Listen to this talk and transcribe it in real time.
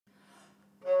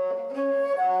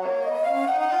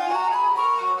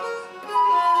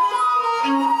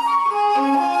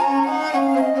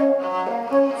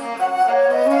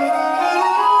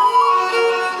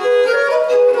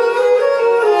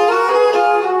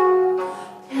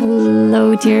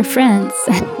dear friends,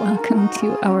 and welcome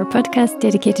to our podcast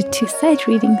dedicated to sight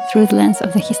reading through the lens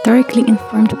of the historically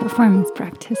informed performance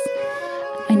practice.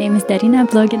 My name is Darina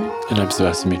Blogina. And I'm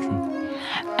Sebastian Mitru.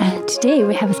 And today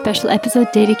we have a special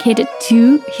episode dedicated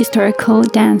to historical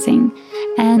dancing.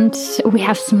 And we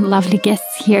have some lovely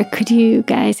guests here. Could you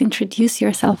guys introduce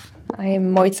yourself?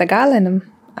 I'm Mojca Gál, and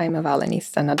I'm a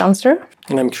violinist and a dancer.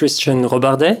 And I'm Christian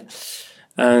Robardet,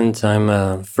 and I'm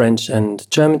a French and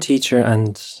German teacher,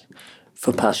 and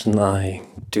for passion I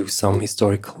do some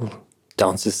historical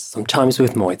dances, sometimes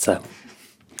with Mojca.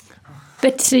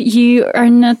 But you are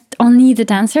not only the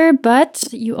dancer, but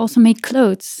you also make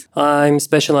clothes. I'm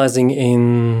specializing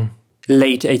in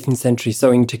late 18th century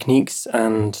sewing techniques,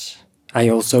 and I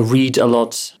also read a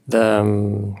lot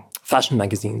the fashion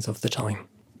magazines of the time.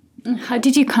 How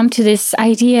did you come to this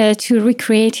idea to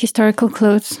recreate historical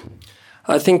clothes?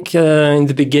 I think in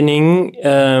the beginning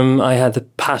I had a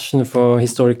passion for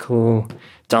historical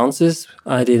dances.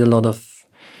 I did a lot of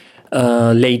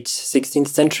late 16th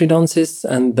century dances,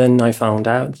 and then I found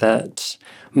out that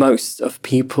most of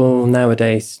people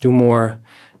nowadays do more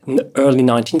early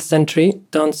 19th century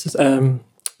dances, and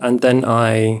then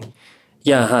I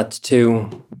had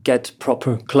to get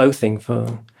proper clothing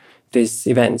for these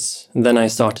events. And then I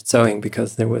started sewing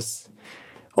because there was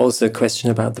also a question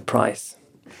about the price.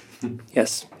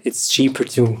 Yes, it's cheaper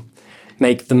to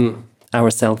make them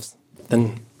ourselves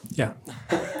than,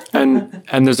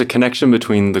 And there's a connection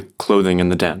between the clothing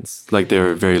and the dance, like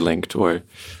they're very linked. Or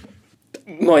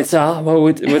Mojca,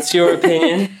 what's your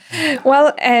opinion?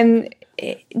 Well,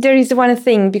 there is one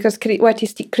thing, because what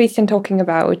is Christian talking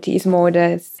about is more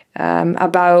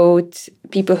about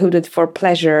people who do it for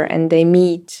pleasure, and they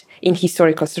meet in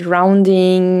historical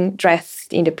surrounding,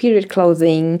 dressed in the period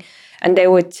clothing, and they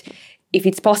would, if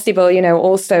it's possible,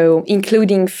 also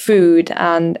including food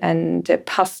and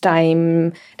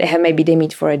pastime. They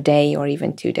meet for a day or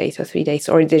even 2 days or 3 days,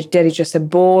 or there is just a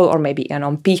ball, or maybe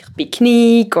an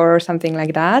picnic or something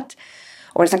like that,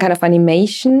 or some kind of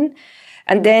animation.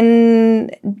 And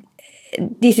then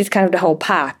this is kind of the whole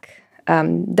pack,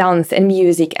 dance and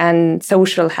music and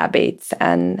social habits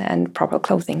and proper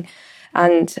clothing.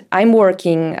 And I'm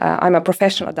a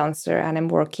professional dancer, and I'm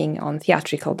working on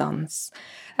theatrical dance.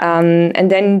 And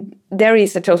then there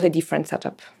is a totally different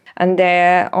setup. And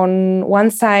there, on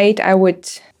one side, I would,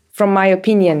 from my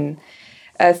opinion,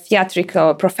 a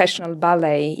theatrical professional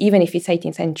ballet, even if it's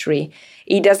 18th century,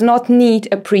 it does not need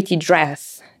a pretty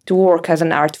dress to work as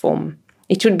an art form.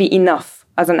 It should be enough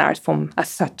as an art form as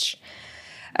such.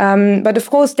 But of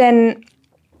course, then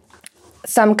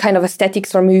some kind of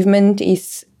aesthetics or movement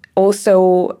is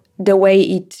also the way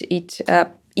it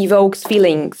evokes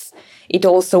feelings. It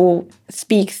also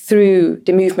speaks through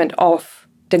the movement of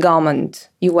the garment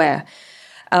you wear.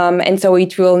 And so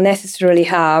it will necessarily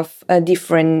have a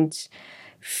different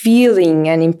feeling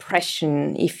and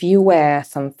impression if you wear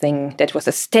something that was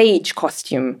a stage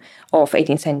costume of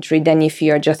 18th century than if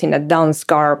you're just in a dance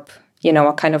garb,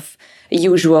 a kind of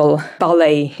usual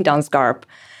ballet dance garb.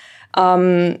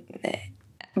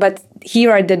 But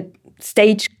here are the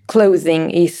stage clothing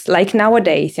is like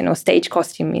nowadays, stage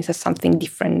costume is something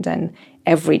different than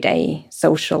everyday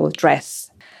social dress.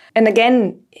 And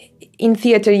again, in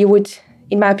theater,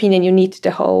 in my opinion, you need the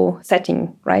whole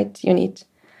setting, right? You need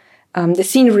the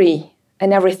scenery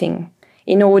and everything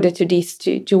in order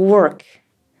to work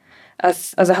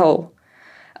as a whole.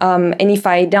 And if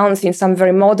I dance in some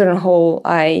very modern hall,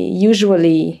 I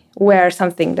usually wear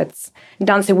something that's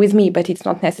dancing with me, but it's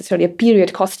not necessarily a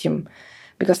period costume,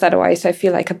 because otherwise I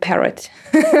feel like a parrot.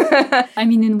 I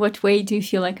mean, in what way do you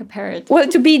feel like a parrot? Well,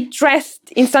 to be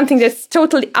dressed in something that's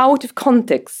totally out of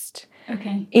context.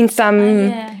 Okay. In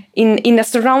in a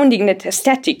surrounding that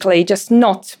aesthetically just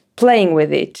not playing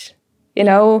with it.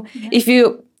 If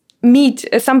you meet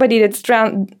somebody that's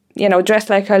dressed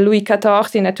like a Louis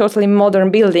XIV in a totally modern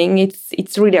building,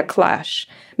 it's really a clash.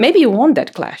 Maybe you want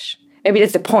that clash. Maybe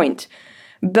that's the point.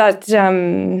 But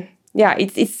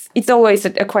it's always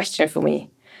a question for me.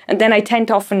 And then I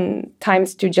tend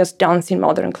oftentimes to just dance in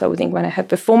modern clothing when I have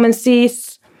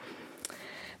performances.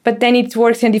 But then it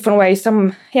works in a different way. It's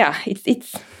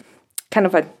kind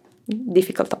of a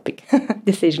difficult topic,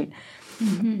 decision.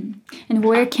 Mm-hmm. And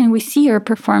where can we see your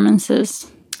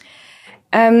performances?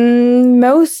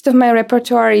 Most of my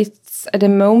repertoire is at the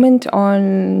moment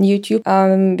on YouTube,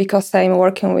 because I'm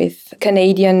working with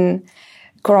Canadian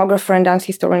choreographer and dance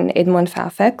historian Edmund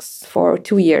Fairfax for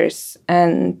 2 years.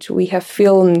 And we have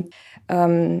filmed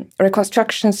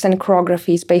reconstructions and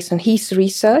choreographies based on his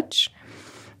research.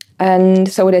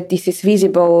 And so that this is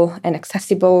visible and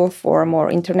accessible for a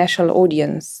more international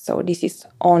audience. So this is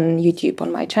on YouTube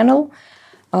on my channel.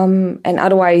 And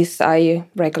otherwise, I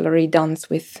regularly dance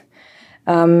with,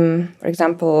 for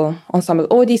example, Ensemble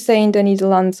Odyssey in the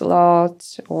Netherlands a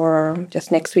lot, or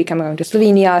just next week I'm going to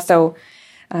Slovenia. So,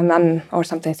 or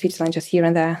sometimes Switzerland, just here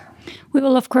and there. We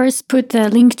will, of course, put the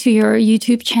link to your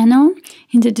YouTube channel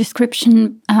in the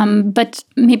description. But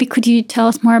maybe could you tell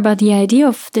us more about the idea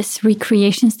of these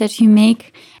recreations that you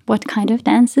make? What kind of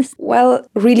dances? Well,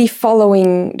 really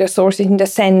following the sources in the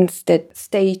sense that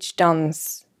stage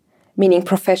dance, meaning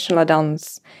professional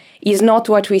dance, is not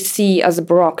what we see as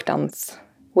Baroque dance,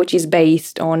 which is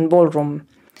based on ballroom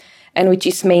and which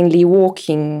is mainly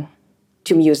walking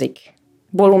to music.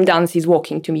 Ballroom dance is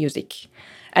walking to music.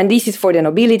 And this is for the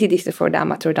nobility, this is for the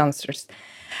amateur dancers.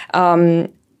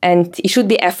 And it should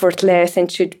be effortless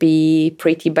and should be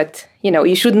pretty, but,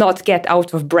 you should not get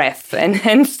out of breath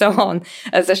and so on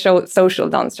as a social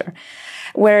dancer.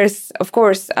 Whereas, of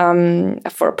course,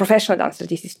 for a professional dancer,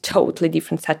 this is totally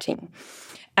different setting.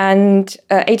 And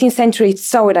 18th century, it's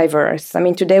so diverse. I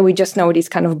mean, today we just know this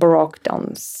kind of Baroque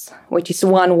dance, which is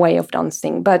one way of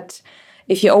dancing. But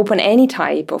if you open any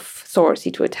type of source,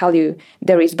 it will tell you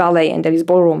there is ballet and there is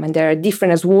ballroom, and they are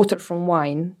different as water from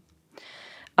wine.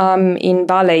 In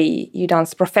ballet, you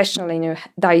dance professionally and you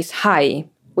dice high,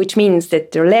 which means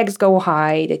that your legs go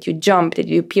high, that you jump, that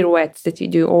you do pirouettes, that you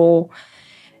do all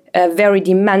very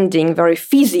demanding, very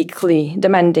physically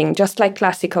demanding, just like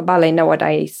classical ballet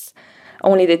nowadays.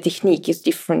 Only the technique is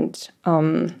different.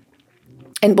 And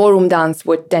ballroom dance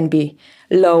would then be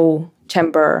low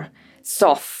chamber,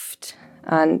 soft,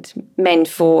 and meant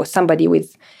for somebody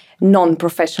with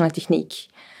non-professional technique.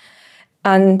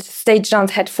 And stage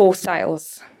dance had 4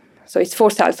 styles. So it's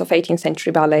 4 styles of 18th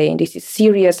century ballet, and this is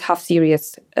serious,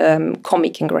 half-serious,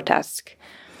 comic and grotesque.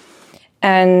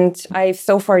 And I've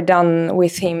so far done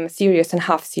with him serious and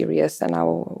half-serious, and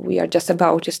now we are just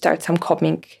about to start some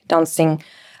comic dancing.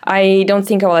 I don't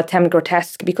think I will attempt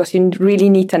grotesque because you really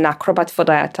need an acrobat for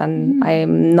that, and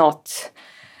I'm not.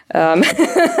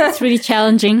 It's really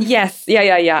challenging. Yes,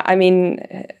 yeah. I mean,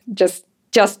 just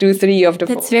do 3 of the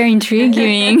 4. That's very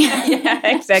intriguing. Yeah,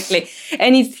 exactly.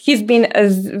 And he's been a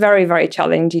very, very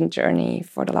challenging journey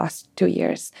for the last 2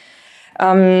 years.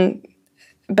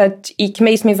 But it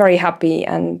makes me very happy,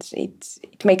 and it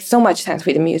makes so much sense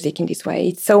with the music in this way.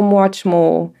 It's so much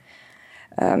more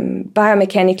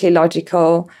biomechanically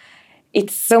logical.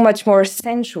 It's so much more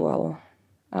sensual,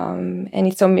 and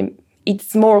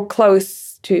it's more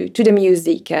close to the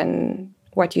music and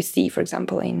what you see, for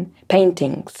example, in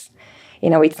paintings.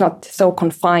 It's not so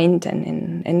confined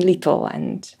and little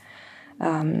and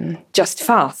just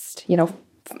fast.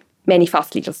 Many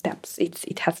fast little steps.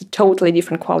 It has a totally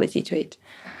different quality to it.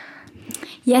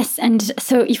 Yes, and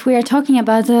so if we are talking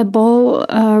about the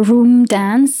ballroom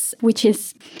dance, which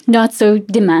is not so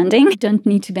demanding, you don't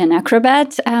need to be an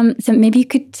acrobat. So maybe you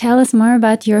could tell us more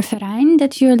about your Verein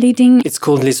that you're leading. It's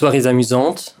called Les Soirées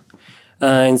Amusantes,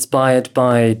 inspired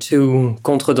by 2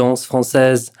 contredanses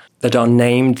françaises that are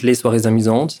named Les Soirées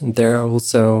Amusantes. And there are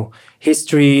also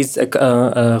histories, a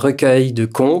recueil de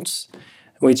contes,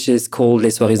 which is called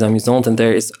Les Soirées Amusantes. And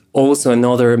there is also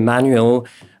another manual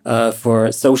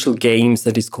for social games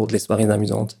that is called Les Soirées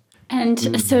Amusantes.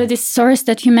 And so this source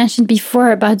that you mentioned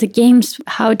before about the games,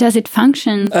 how does it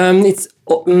function? It's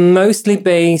mostly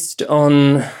based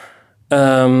on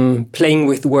playing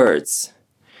with words.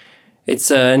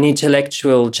 It's an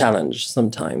intellectual challenge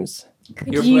sometimes.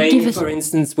 You're playing, for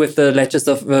instance, with the letters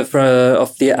of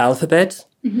the alphabet.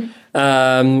 Mm-hmm.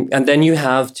 And then you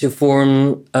have to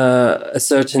form a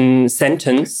certain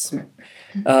sentence,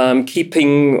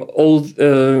 keeping all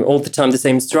the time the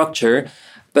same structure,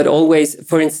 but always,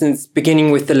 for instance,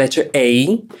 beginning with the letter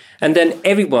A, and then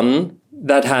everyone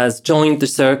that has joined the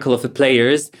circle of the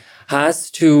players has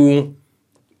to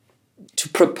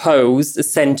propose a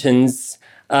sentence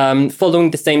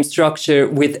following the same structure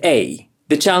with A.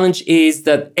 The challenge is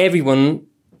that everyone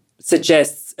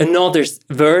suggests another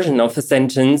version of a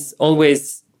sentence,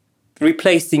 always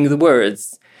replacing the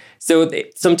words. So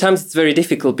sometimes it's very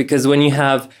difficult because when you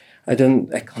have, I'm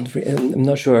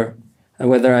not sure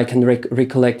whether I can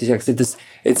recollect it.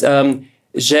 It's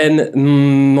j'aime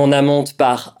mon amante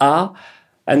par A,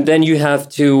 and then you have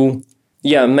to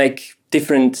make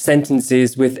different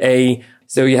sentences with A.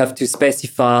 So you have to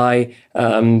specify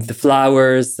the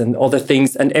flowers and other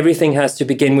things, and everything has to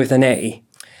begin with an A.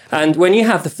 And when you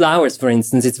have the flowers, for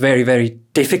instance, it's very, very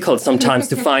difficult sometimes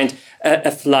to find a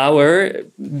flower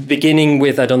beginning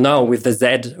with, with the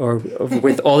Z or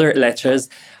with other letters.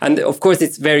 And of course,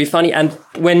 it's very funny. And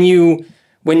when you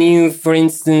when you, for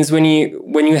instance, when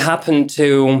you happen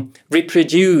to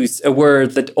reproduce a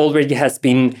word that already has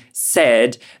been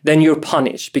said, then you're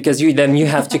punished because you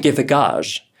have to give a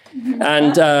gage,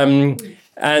 and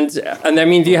I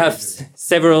mean you have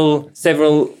several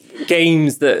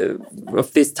games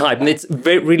of this type, and it's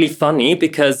really funny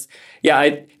because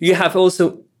you have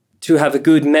also to have a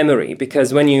good memory,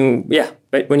 because when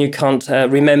you can't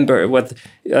remember what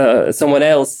someone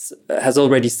else has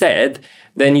already said,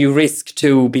 then you risk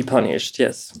to be punished.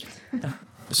 Yes.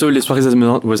 So Les Soirées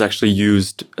Amusante was actually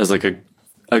used as like a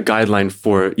guideline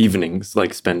for evenings,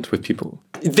 like spent with people.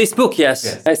 This book,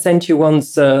 yes. I sent you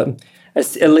once a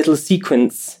little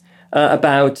sequence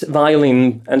about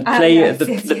violin and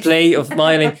the play of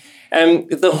violin.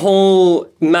 The whole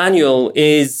manual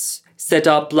is set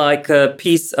up like a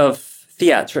piece of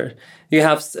theater. You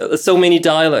have so many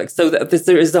dialogues. So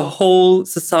there is a whole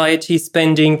society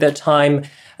spending their time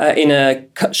in a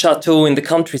chateau in the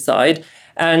countryside,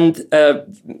 and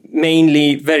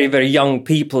mainly very, very young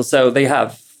people. So they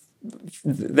are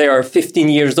 15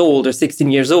 years old or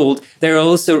 16 years old. There are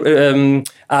also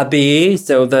abbés,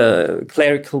 so the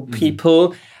clerical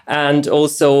people, and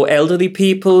also elderly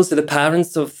people, so the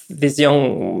parents of these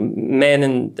young men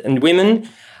and women.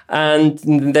 And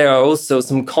there are also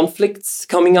some conflicts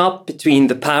coming up between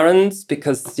the parents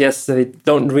because, yes, they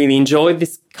don't really enjoy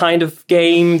this kind of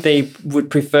game. They would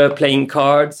prefer playing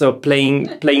cards or playing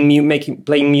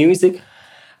music.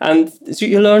 And so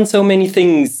you learn so many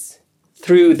things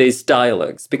through these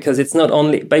dialogues, because it's not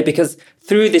only because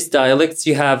through these dialogues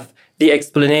you have the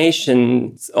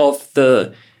explanations of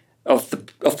the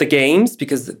games,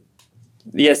 because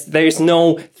yes, there is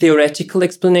no theoretical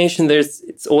explanation.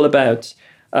 It's all about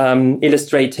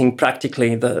illustrating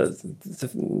practically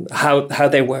how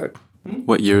they work.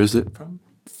 What year is it from?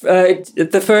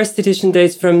 The first edition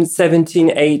dates from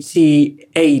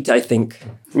 1788, I think.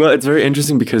 Well, it's very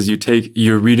interesting because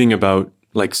you're reading about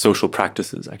like social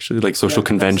practices, actually, like social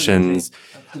conventions.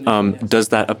 Does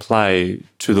that apply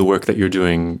to the work that you're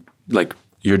doing, like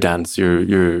your dance,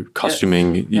 your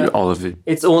costuming, all of it?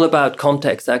 It's all about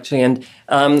context, actually. And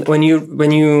when you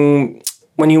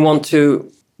want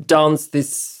to dance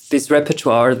this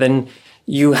repertoire, then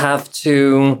you have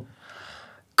to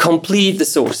complete the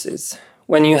sources.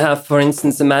 When you have, for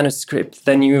instance, a manuscript,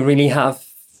 then you really have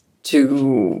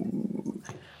to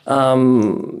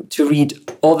read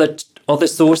other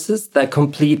sources that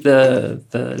complete the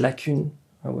lacune,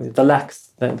 the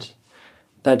lacks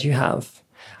that you have.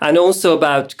 And also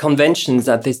about conventions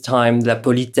at this time, la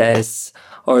politesse,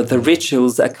 or the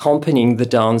rituals accompanying the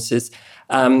dances.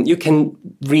 You can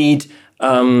read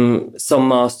some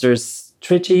master's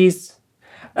treatise,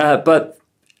 but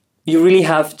you really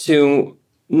have to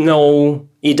know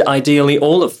ideally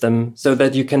all of them so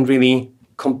that you can really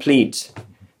complete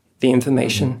the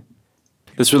information.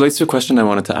 This relates to a question I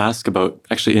wanted to ask about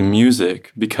actually in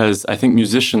music, because I think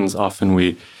musicians often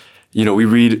we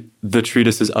read the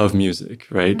treatises of music,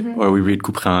 right? Mm-hmm. Or we read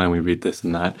Couperin and we read this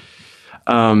and that.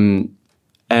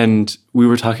 And we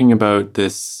were talking about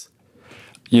this,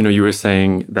 you were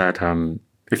saying that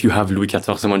if you have Louis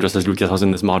XIV, someone dressed as Louis XIV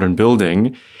in this modern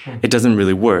building, it doesn't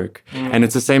really work. And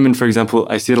it's the same in, for example,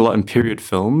 I see it a lot in period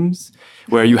films,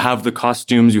 where you have the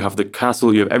costumes, you have the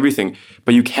castle, you have everything,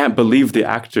 but you can't believe the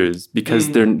actors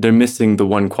because they're missing the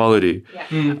one quality,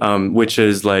 which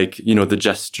is like, the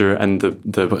gesture and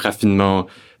the raffinement,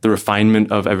 the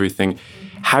refinement of everything.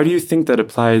 How do you think that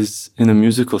applies in a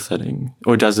musical setting?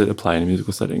 Or does it apply in a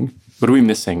musical setting? What are we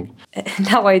missing?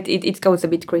 Now it goes a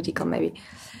bit critical, maybe.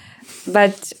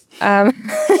 But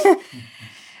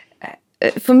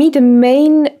for me, the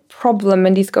main problem,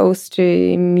 and this goes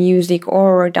to music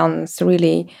or dance,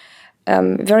 really,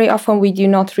 very often we do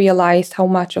not realize how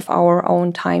much of our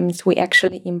own times we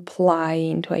actually imply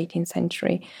into 18th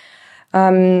century.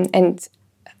 And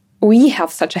we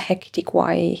have such a hectic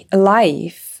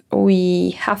life. We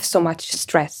have so much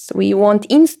stress. We want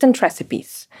instant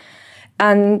recipes.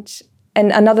 And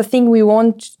another thing, we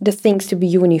want the things to be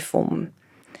uniform.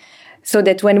 So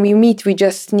that when we meet, we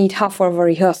just need half of a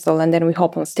rehearsal and then we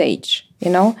hop on stage,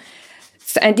 So,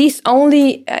 and this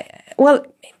only,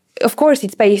 of course,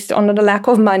 it's based on the lack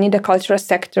of money in the cultural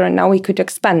sector, and now we could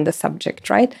expand the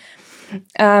subject, right?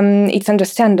 It's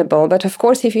understandable. But of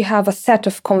course, if you have a set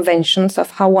of conventions of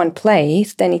how one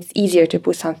plays, then it's easier to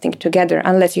put something together,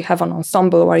 unless you have an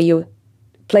ensemble where you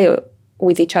play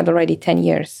with each other already 10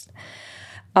 years.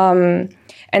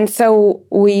 And so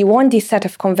we want this set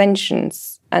of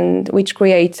conventions, and which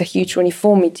creates a huge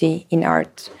uniformity in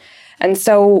art. And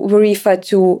so we refer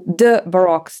to the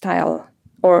Baroque style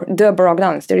or the Baroque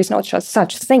dance. There is not just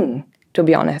such thing, to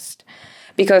be honest.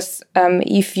 Because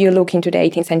if you look into the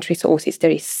 18th century sources,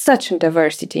 there is such a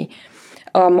diversity.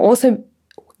 Also,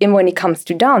 when it comes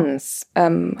to dance,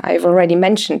 I've already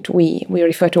mentioned we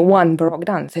refer to one Baroque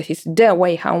dance. This is the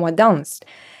way how one danced.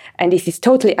 And this is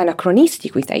totally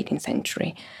anachronistic with the 18th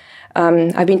century.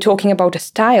 I've been talking about the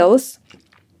styles,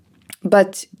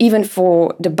 but even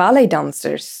for the ballet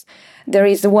dancers, there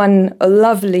is a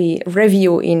lovely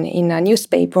review in a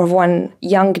newspaper of one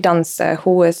young dancer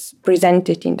who was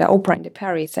presented in the Opera in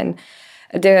Paris. And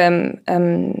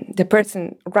the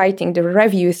person writing the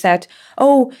review said,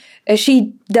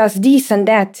 she does this and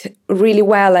that really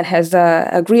well and has an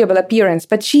agreeable appearance,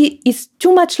 but she is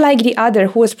too much like the other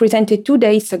who was presented 2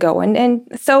 days ago. And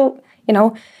so,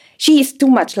 she is too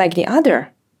much like the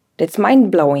other. That's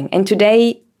mind-blowing. And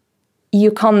today,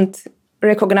 you can't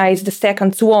recognize the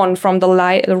second swan from the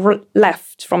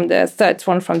left, from the third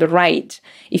swan from the right,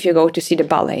 if you go to see the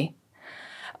ballet.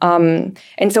 And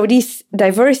so this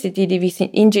diversity, this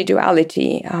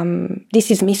individuality,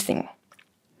 this is missing.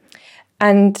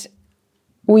 And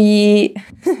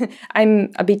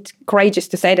I'm a bit courageous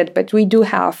to say that, but we do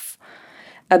have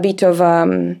a bit of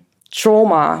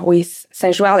trauma with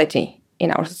sensuality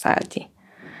in our society.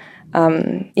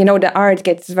 The art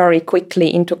gets very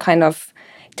quickly into kind of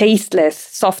tasteless,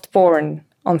 soft porn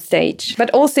on stage. But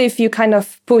also if you kind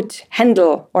of put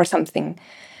Handel or something,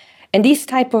 and this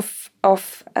type of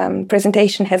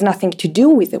presentation has nothing to do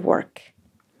with the work.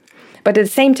 But at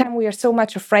the same time, we are so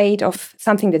much afraid of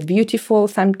something that's beautiful,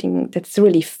 something that's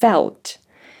really felt.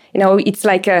 It's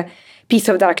like a piece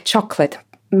of dark chocolate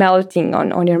melting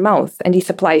on your mouth. And this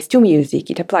applies to music,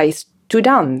 it applies to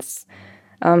dance.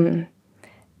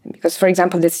 Because, for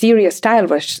example, the serious style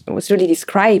was really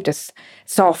described as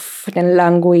soft and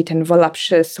languid and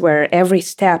voluptuous, where every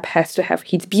step has to have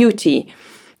its beauty.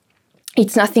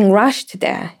 It's nothing rushed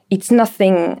there. It's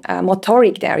nothing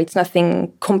motoric there. It's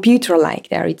nothing computer-like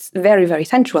there. It's very, very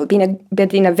sensual,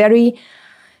 but in a very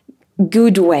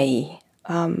good way,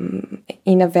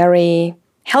 in a very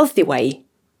healthy way.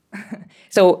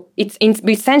 So it's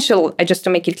essential, just to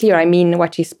make it clear, I mean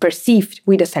what is perceived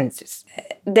with the senses.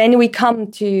 Then we come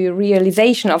to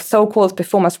realization of so-called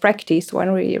performance practice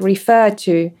when we refer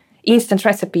to instant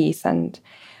recipes and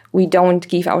we don't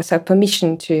give ourselves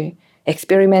permission to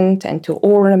experiment and to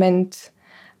ornament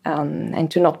and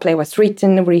to not play what's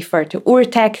written. We refer to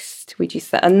urtext, which is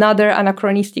another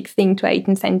anachronistic thing to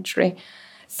 18th century.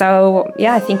 So,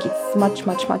 I think it's much,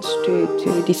 much, much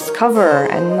to discover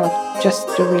and not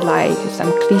just to rely on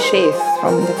some cliches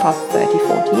from the past 30,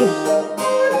 40 years.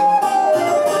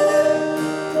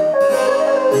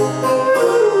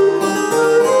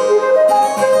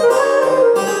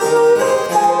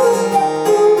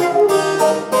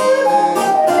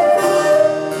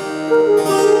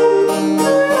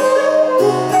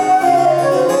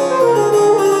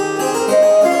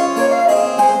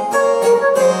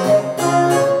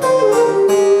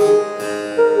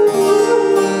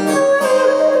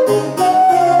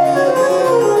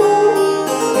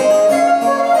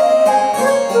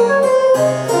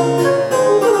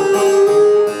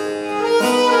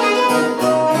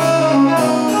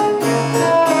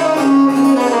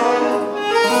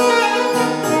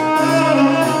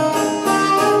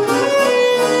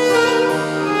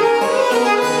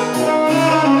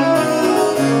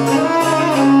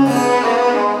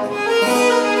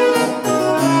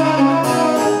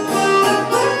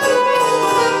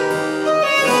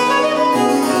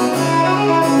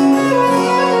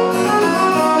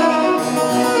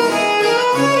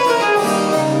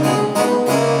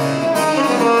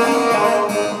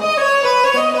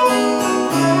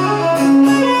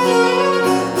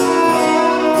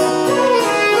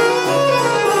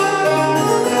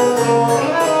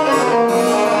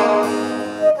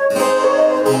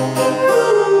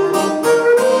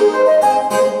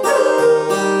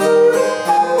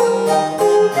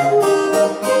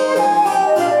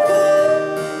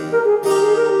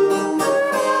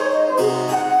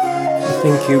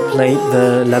 You played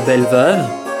the La Belle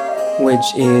Veuve,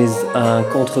 which is a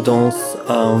contredanse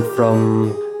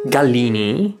from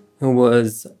Gallini, who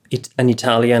was an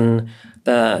Italian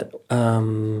that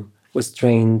was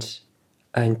trained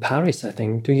in Paris, I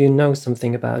think. Do you know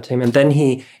something about him? And then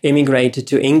he immigrated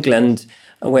to England,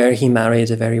 where he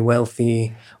married a very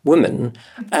wealthy woman.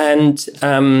 And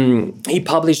he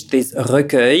published this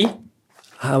recueil.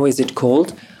 How is it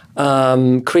called?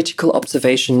 Critical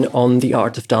observation on the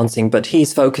art of dancing, but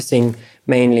he's focusing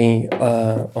mainly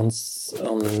on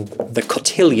the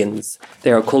cotillions.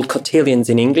 They are called cotillions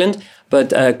in England, but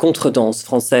contredanse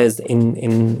française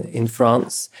in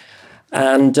France.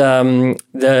 And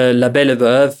the La Belle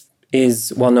Veuve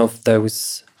is one of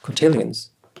those cotillions.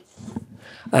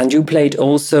 And you played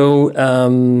also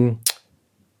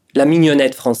La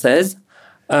Mignonnette Française,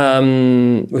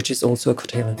 which is also a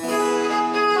cotillion.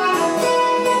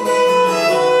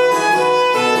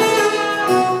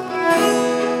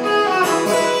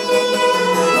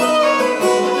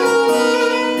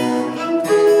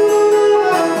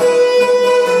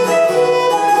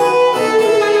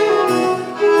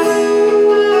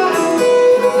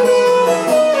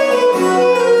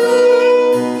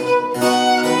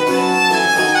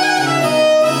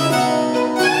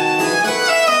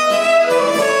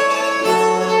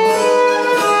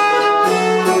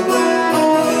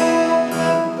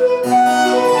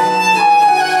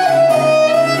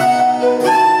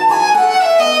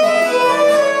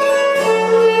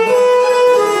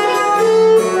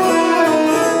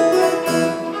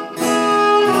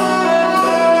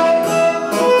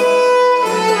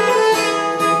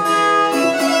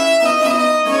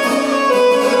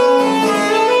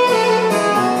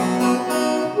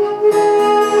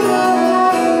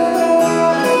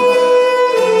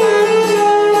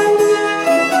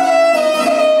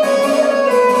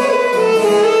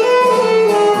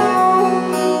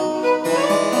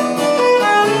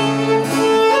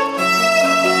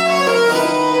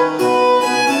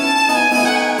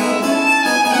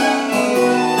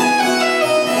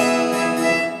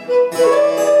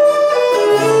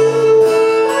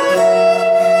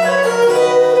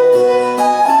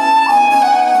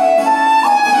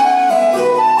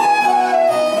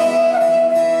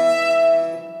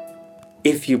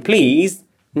 If you please,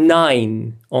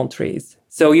 9 entrees.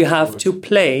 So you have to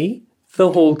play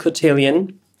the whole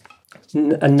cotillion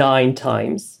 9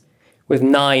 times with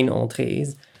 9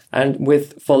 entrees and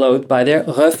followed by their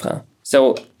refrain.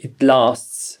 So it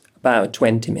lasts about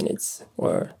 20 minutes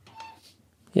or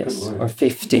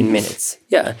 15 minutes.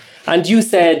 Yeah. And you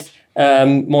said,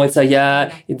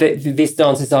 Moitza, these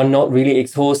dances are not really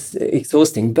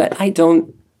exhausting, but I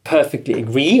don't perfectly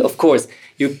agree. Of course,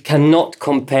 you cannot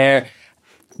compare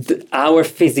our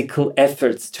physical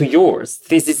efforts to yours.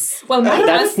 This is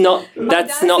that's not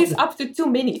is up to 2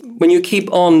 minutes. When you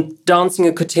keep on dancing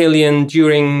a cotillion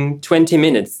during 20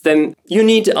 minutes, then you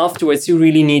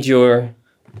really need your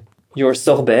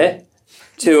sorbet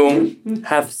to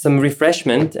have some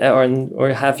refreshment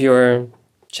or have your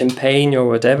champagne or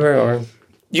whatever. Or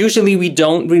usually we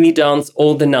don't really dance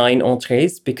all the 9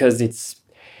 entrees because it's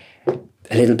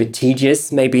a little bit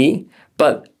tedious maybe,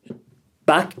 but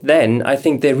back then, I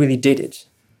think they really did it.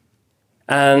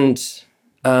 And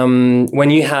when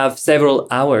you have several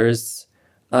hours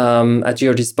at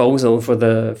your disposal for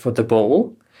the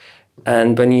ball,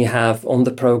 and when you have on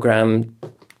the program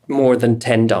more than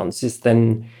 10 dances,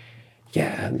 then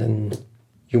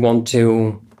you want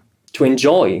to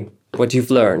enjoy what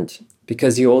you've learned,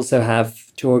 because you also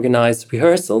have to organize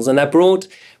rehearsals. And I brought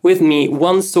with me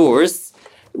one source,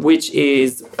 which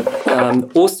is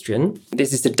Austrian.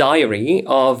 This is the diary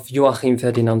of Joachim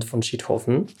Ferdinand von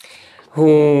Schidthofen,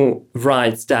 who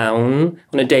writes down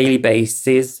on a daily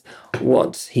basis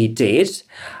what he did.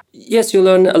 Yes, you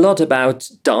learn a lot about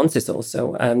dances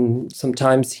also.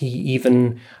 Sometimes he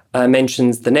even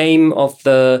mentions the name of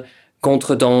the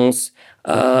contredanse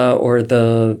or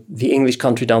the English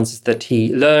country dances that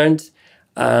he learned.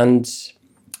 And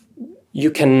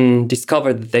you can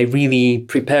discover that they really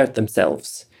prepared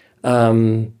themselves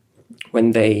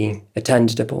when they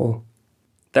attended a ball.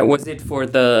 That was it for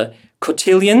the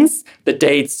cotillions, that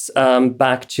dates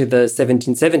back to the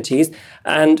 1770s.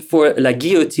 And for La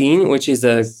Guillotine, which is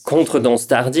a contredanse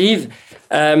tardive,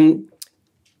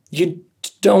 you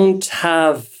don't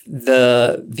have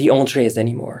the entrees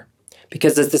anymore.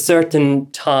 Because at a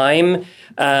certain time,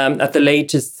 at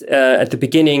the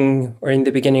beginning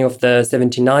of the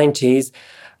 1790s,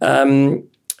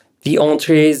 the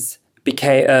entrees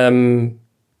became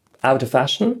out of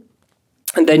fashion.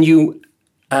 And then you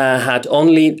had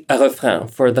only a refrain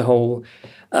for the whole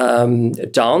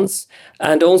dance.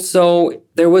 And also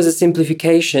there was a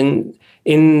simplification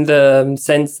in the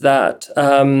sense that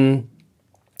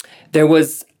there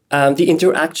was the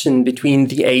interaction between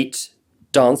the 8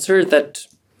 dancers that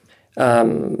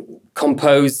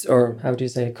compose a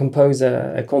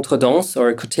contredanse or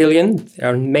a cotillion. There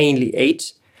are mainly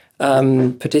 8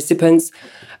 participants.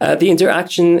 The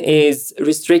interaction is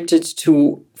restricted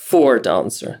to 4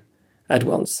 dancers at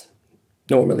once,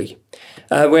 normally.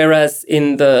 Whereas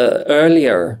in the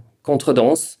earlier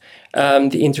contredanse,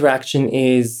 the interaction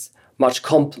is much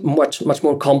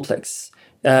more complex.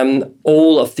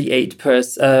 All of the 8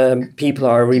 people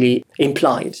are really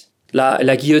implied.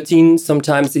 La Guillotine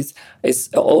sometimes is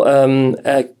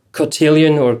a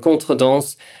cotillion or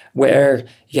contredanse where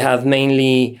you have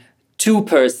mainly 2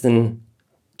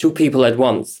 two people at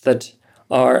once that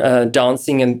are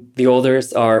dancing and the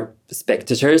others are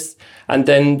spectators, and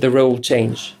then the role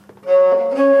change.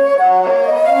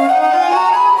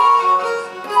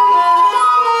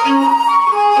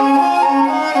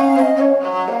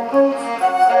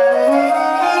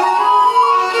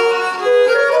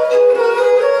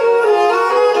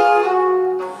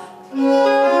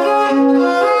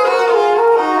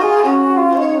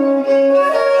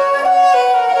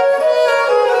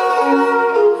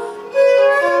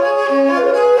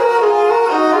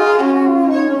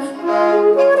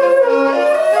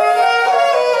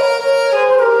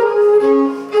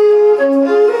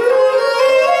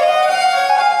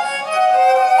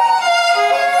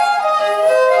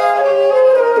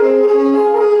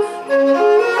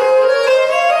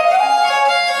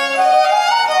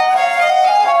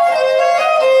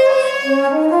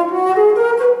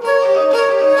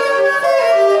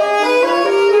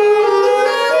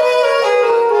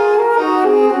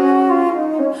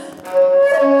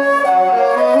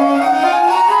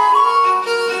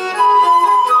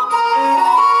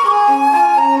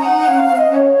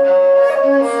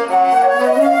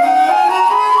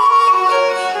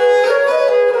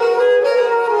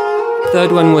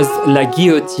 Third one was La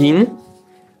Guillotine.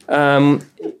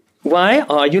 Why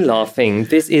are you laughing?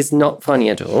 This is not funny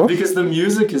at all. Because the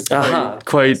music is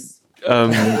quite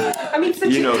I mean,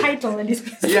 such a title and it's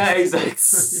yeah, exactly.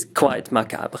 It's quite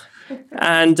macabre.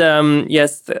 And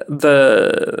yes,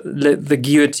 the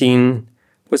Guillotine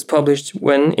was published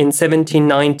when in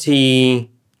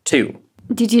 1792.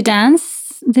 Did you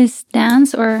dance this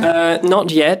dance or?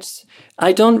 Not yet.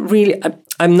 I don't really.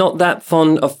 I'm not that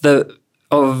fond of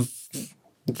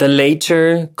the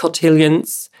later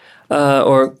cotillions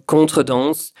or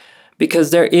contredanse, because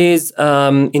there is,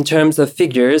 in terms of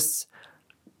figures,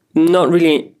 not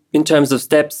really in terms of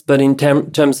steps, but in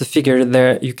terms of figure,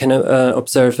 there you can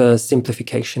observe a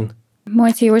simplification.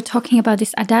 Moithe, you were talking about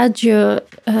this adagio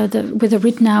with the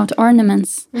written out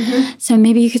ornaments. Mm-hmm. So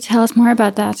maybe you could tell us more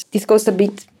about that. This goes a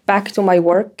bit back to my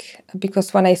work,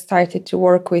 because when I started to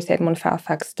work with Edmund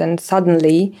Fairfax, then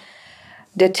suddenly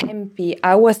the tempi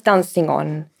I was dancing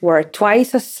on were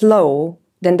twice as slow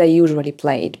than they usually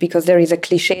played, because there is a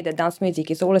cliche that dance music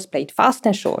is always played fast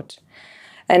and short,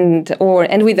 and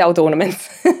without ornaments,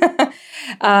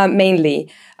 mainly.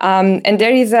 And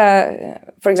there is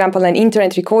for example, an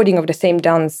internet recording of the same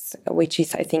dance, which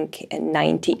is, I think,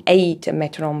 98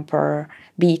 metronome per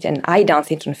beat, and I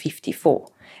dance it on 54.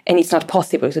 And it's not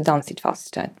possible to dance it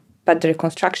faster, but the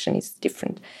reconstruction is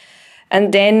different.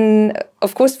 And then,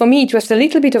 of course, for me, it was a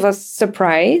little bit of a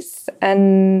surprise,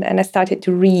 and I started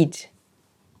to read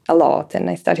a lot, and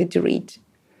I started to read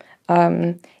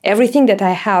everything that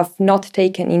I have not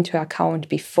taken into account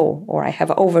before, or I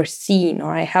have overseen,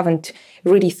 or I haven't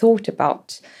really thought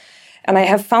about. And I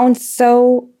have found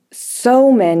so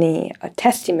many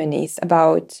testimonies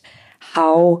about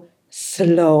how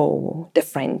slow the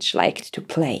French liked to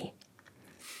play.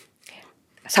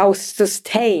 How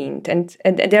sustained, and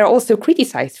they're also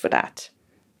criticized for that.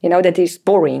 That it's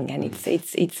boring, and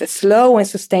it's a slow and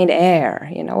sustained air,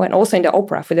 and also in the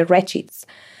opera for the wretches.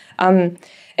 And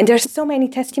there's so many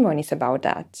testimonies about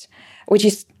that, which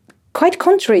is quite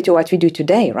contrary to what we do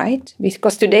today, right?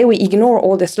 Because today we ignore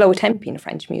all the slow tempi in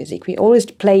French music. We always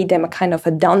play them a kind of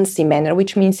a dancey manner,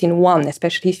 which means in one,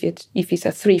 especially if it's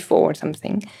a 3/4 or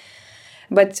something.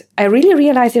 But I really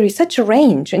realized there is such a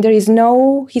range, and there is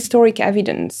no historic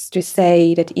evidence to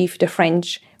say that if the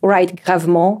French write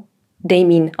gravement, they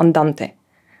mean andante.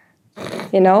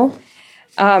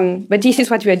 But this is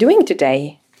what we are doing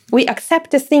today. We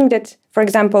accept the thing that, for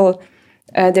example,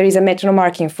 there is a metronome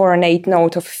marking for an 8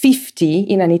 note of 50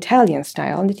 in an Italian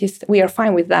style. We are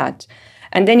fine with that.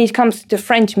 And then it comes to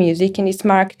French music, and it's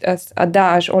marked as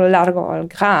adage or largo or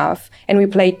grave, and we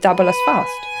play it double as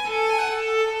fast.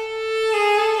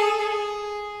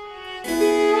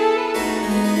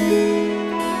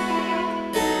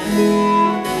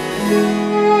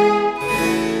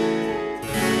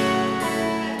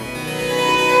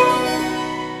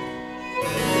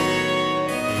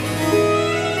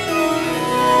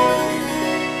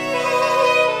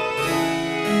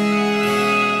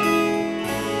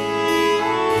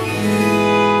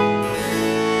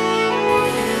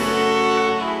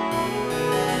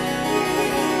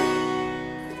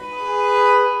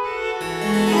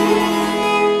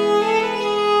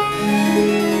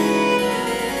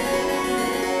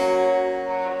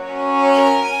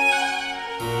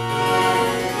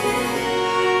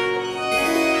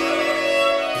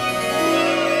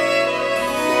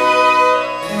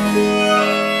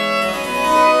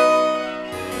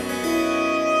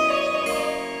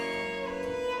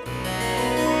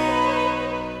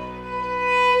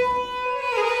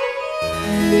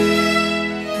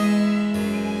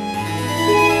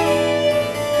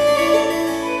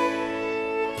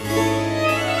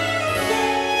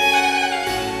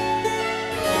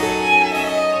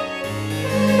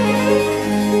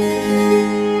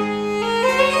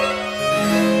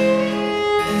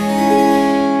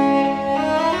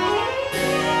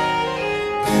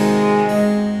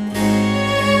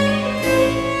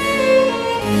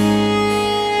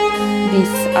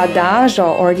 adage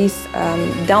or this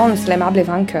dance L'aimable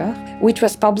vainqueur, which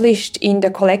was published in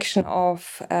the collection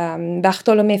of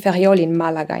Bartolomé Ferriol in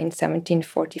Malaga in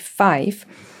 1745.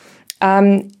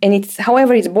 And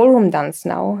however, it's ballroom dance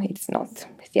now. It's not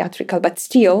theatrical, but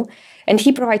still. And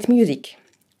he provides music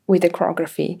with the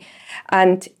choreography.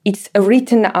 And it's a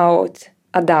written out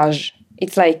adage.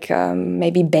 It's like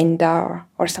maybe Benda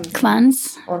or something.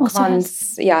 Clans. Or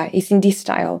clans. Yeah, it's in this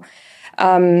style.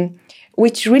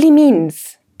 Which really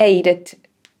means, that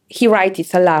he writes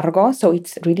it's a largo, so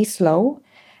it's really slow.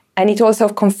 And it also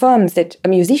confirms that a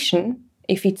musician,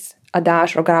 if it's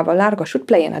adage or grave largo, should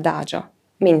play an adagio.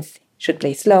 Means should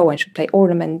play slow and should play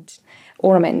ornaments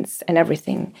and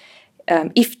everything.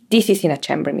 If this is in a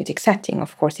chamber music setting,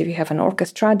 of course, if you have an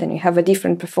orchestra, then you have a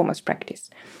different performance practice.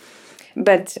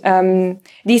 But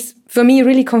this, for me,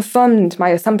 really confirmed my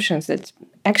assumptions that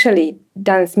actually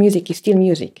dance music is still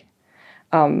music.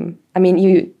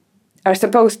 You are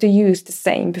supposed to use the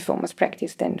same performance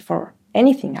practice than for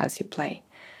anything else you play.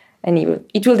 And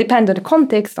it will depend on the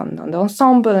context, on the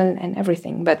ensemble and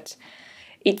everything, but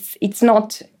it's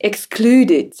not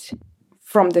excluded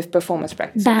from the performance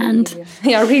practice. Banned.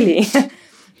 Yeah, really.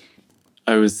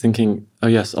 I was thinking, oh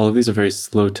yes, all of these are very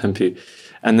slow tempi.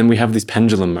 And then we have these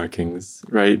pendulum markings,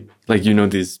 right? Like,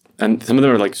 these, and some of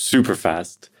them are like super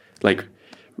fast. Like,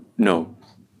 no.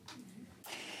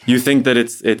 You think that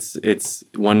it's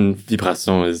one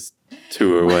vibration is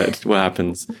two or what? What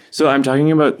happens? So I'm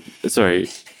talking about,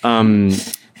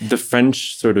 the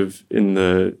French sort of in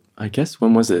the, I guess,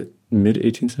 when was it?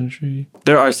 Mid-18th century?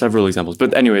 There are several examples.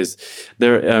 But anyways,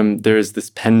 there's this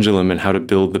pendulum and how to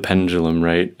build the pendulum,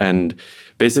 right? And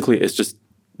basically it's just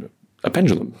a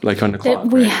pendulum, like on a clock.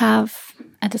 That we have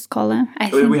at the Schola, I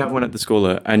think. We have one at the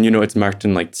Schola. And, it's marked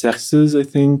in like tierces, I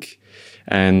think.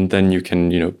 And then you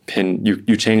can, pin,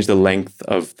 you change the length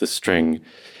of the string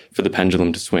for the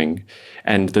pendulum to swing.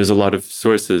 And there's a lot of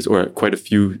sources, or quite a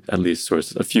few, at least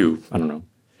sources, I don't know,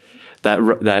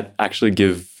 that actually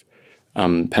give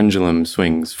pendulum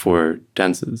swings for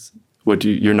dances.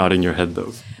 You're nodding your head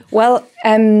though. Well,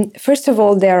 first of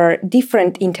all, there are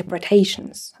different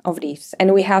interpretations of this,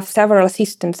 and we have several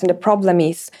systems. And the problem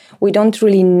is we don't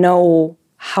really know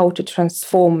how to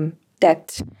transform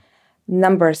that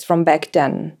numbers from back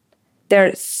then.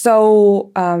 They're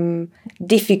so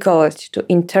difficult to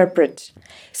interpret.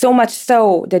 So much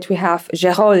so that we have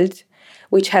Gerold,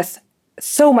 which has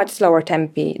so much slower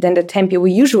tempi than the tempi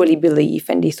we usually believe,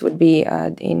 and this would be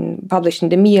published in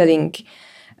the Meerling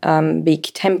big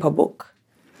tempo book.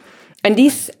 And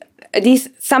these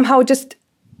somehow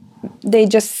they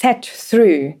just set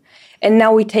through, and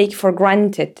now we take for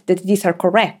granted that these are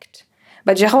correct.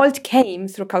 But Gerold came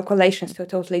through calculations to a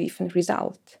totally different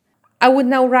result. I would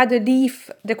now rather leave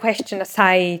the question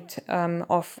aside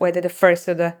of whether the first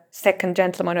or the second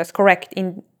gentleman was correct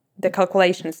in the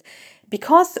calculations,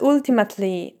 because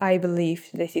ultimately I believe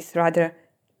this is rather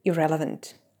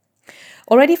irrelevant.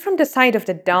 Already from the side of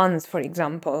the dance, for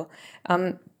example,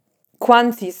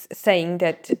 Quantz is saying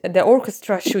that the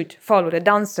orchestra should follow the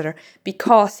dancer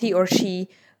because he or she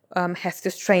has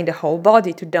to strain the whole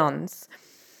body to dance.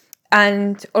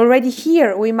 And already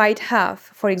here we might have,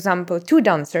 for example, two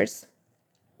dancers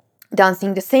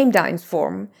dancing the same dance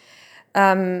form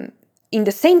in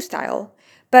the same style,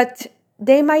 but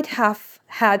they might have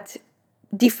had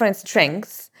different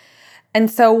strengths.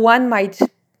 And so one might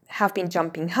have been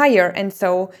jumping higher, and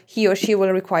so he or she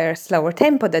will require a slower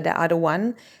tempo than the other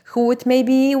one, who would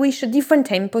maybe wish a different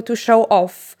tempo to show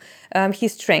off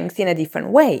his strengths in a different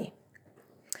way.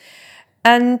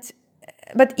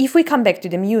 But if we come back to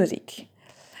the music,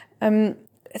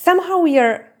 somehow we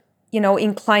are,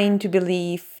 inclined to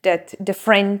believe that the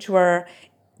French were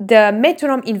the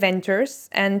metronome inventors,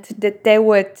 and that they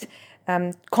would,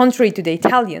 contrary to the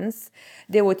Italians,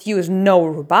 they would use no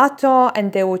rubato,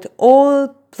 and they would all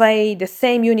play the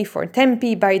same uniform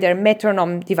tempi by their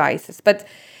metronome devices. But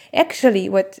actually,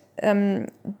 what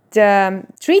the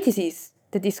treatises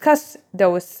that discuss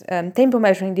those tempo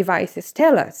measuring devices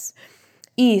tell us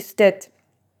is that,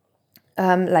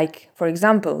 like, for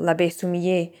example, L'Abbé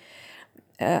Soumillet,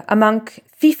 among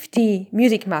 50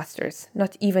 music masters,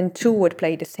 not even 2 would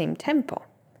play the same tempo.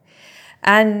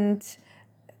 And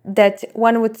that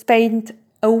one would spend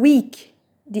a week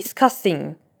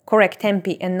discussing correct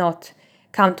tempi and not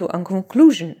come to a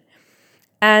conclusion.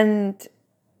 And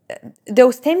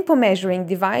those tempo measuring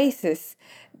devices,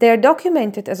 they're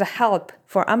documented as a help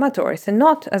for amateurs and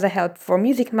not as a help for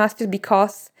music masters,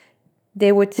 because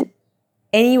they would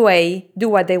anyway do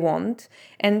what they want,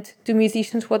 and two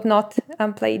musicians would not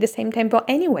play the same tempo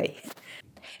anyway.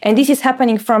 And this is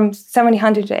happening from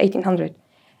 1700 to 1800.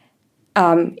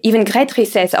 Even Grétry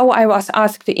says, "Oh, I was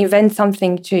asked to invent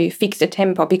something to fix the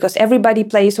tempo because everybody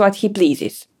plays what he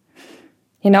pleases."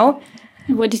 You know?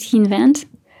 What did he invent?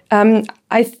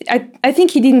 I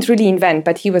think he didn't really invent,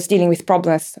 but he was dealing with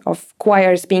problems of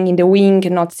choirs being in the wing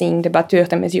and not seeing the batteur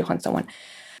de mesure and so on.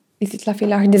 This is La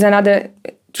Villard. There's another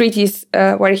treatise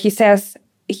where he says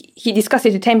he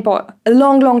discusses the tempo a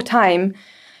long, long time,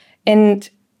 and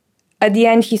at the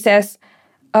end he says,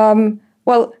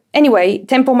 well, anyway,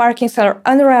 tempo markings are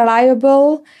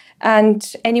unreliable,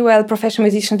 and anyway, professional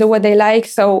musicians do what they like,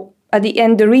 so at the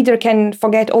end the reader can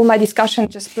forget all my discussion,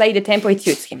 just play the tempo it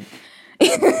suits him.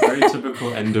 Very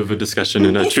typical end of a discussion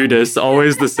in a treatise,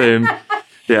 always the same.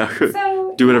 Yeah,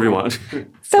 so, do whatever you want.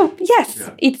 So yes,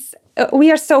 it's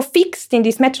we are so fixed in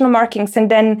these metronome markings, and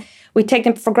then we take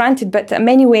them for granted. But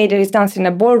Menuet that is danced in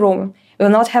a ballroom will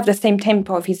not have the same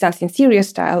tempo if he's danced in serious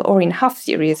style or in half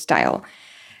serious style,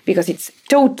 because it's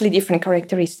totally different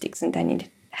characteristics, and then it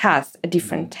has a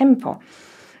different tempo.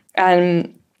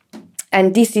 And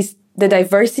this is the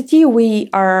diversity we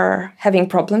are having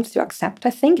problems to accept, I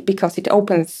think, because it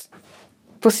opens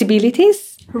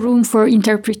possibilities. Room for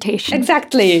interpretation.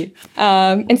 Exactly.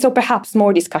 And so perhaps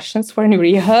more discussions when we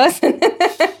rehearse.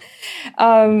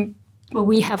 Well,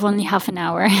 we have only half an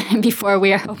hour before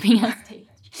we are hoping on stage.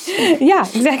 Yeah,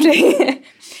 exactly.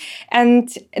 And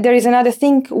there is another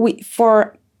thing.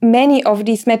 For many of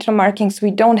these metronome markings,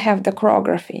 we don't have the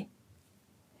choreography.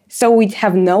 So we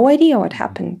have no idea what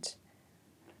happened.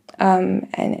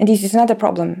 And this is another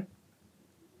problem,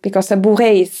 because a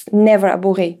bourrée is never a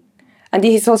bourrée. And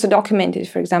this is also documented.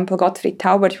 For example, Gottfried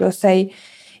Taubert will say,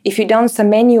 if you dance a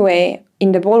menuet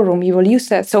in the ballroom, you will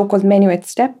use a so-called menuet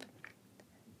step.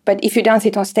 But if you dance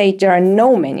it on stage, there are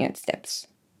no menuet steps.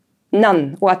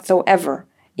 None whatsoever.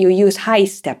 You use high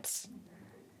steps,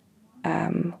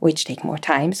 which take more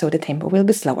time, so the tempo will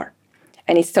be slower.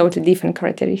 And it's totally different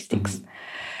characteristics. Mm-hmm.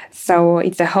 So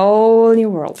it's a whole new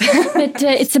world. But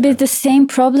it's a bit the same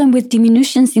problem with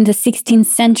diminutions in the 16th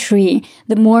century.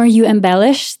 The more you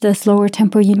embellish, the slower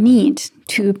tempo you need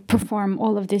to perform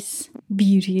all of these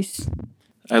beauties.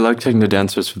 I like taking the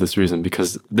dancers for this reason,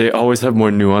 because they always have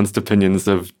more nuanced opinions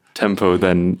of tempo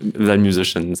than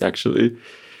musicians, actually.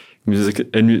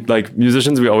 Like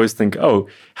musicians, we always think, oh,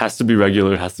 has to be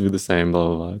regular, has to be the same, blah,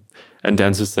 blah, blah. And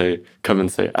dancers come and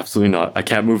say, absolutely not, I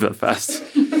can't move that fast.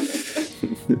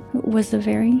 It was a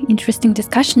very interesting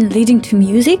discussion leading to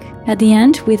music at the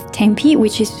end with tempi,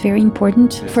 which is very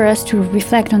important for us to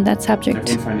reflect on that subject.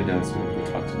 I can find a dancer who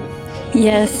will talk to them.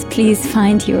 Yes, please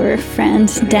find your friend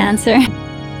dancer.